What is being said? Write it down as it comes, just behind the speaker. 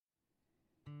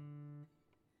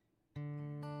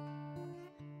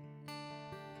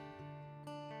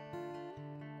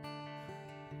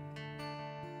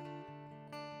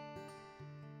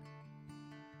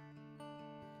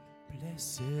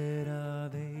Blessed are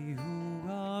they who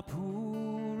are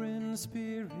poor in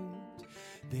spirit,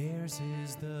 theirs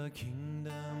is the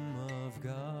kingdom of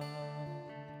God.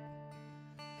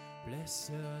 Bless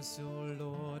us, O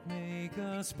Lord, make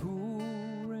us poor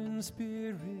in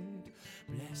spirit.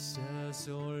 Bless us,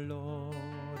 O Lord,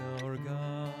 our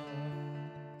God.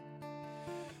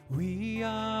 We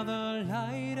are the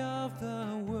light of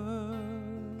the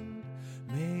world.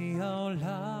 May our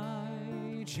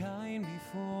light shine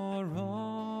before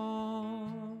all,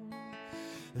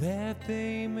 that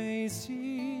they may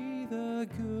see the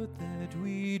good that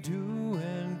we do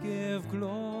and give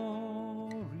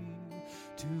glory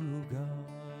to God.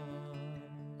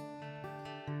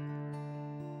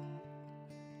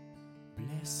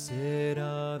 Blessed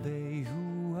are they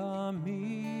who are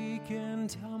meek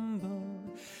and humble,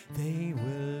 they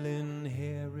will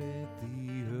inherit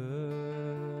the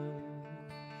earth.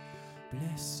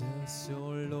 Bless us, O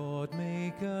Lord,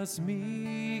 make us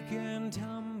meek and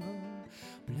humble.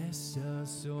 Bless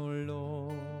us, O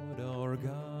Lord, our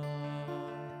God.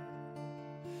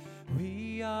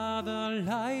 We are the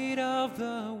light of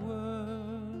the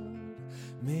world.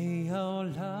 May our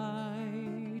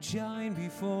light shine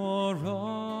before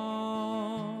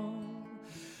all,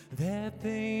 that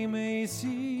they may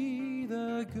see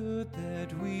the good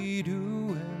that we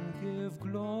do and give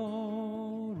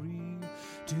glory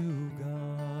to God.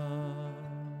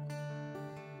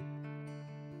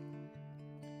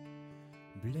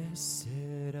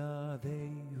 Blessed are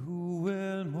they who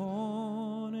will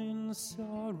mourn in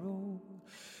sorrow,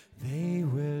 they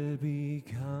will be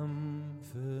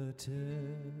comforted.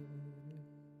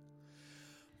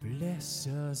 Bless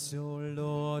us, O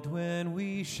Lord, when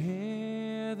we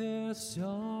share their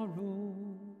sorrow.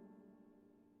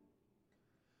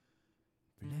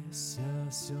 Bless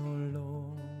us, O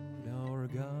Lord, our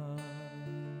God.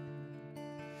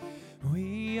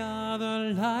 We are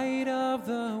the light of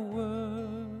the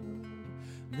world.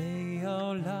 May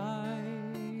our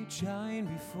light shine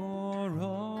before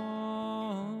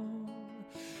all,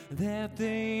 that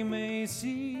they may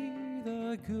see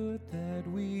the good that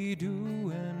we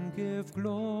do and give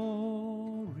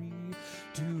glory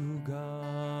to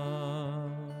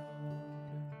God.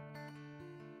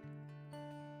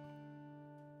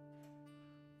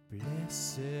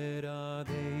 Blessed are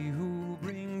they who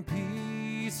bring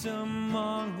peace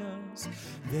among us,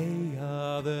 they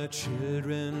are the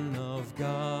children of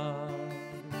God.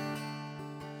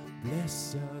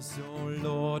 Bless us, O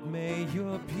Lord, may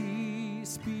your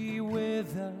peace be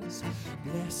with us.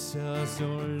 Bless us, O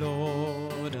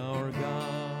Lord, our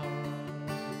God.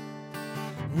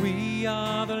 We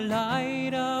are the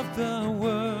light of the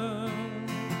world.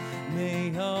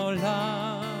 May our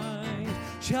light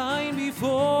shine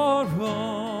before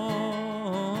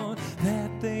all,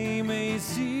 that they may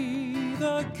see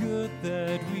the good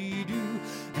that we do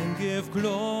and give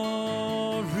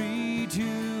glory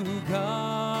to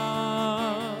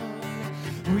God.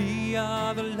 We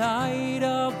are the light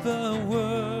of the world.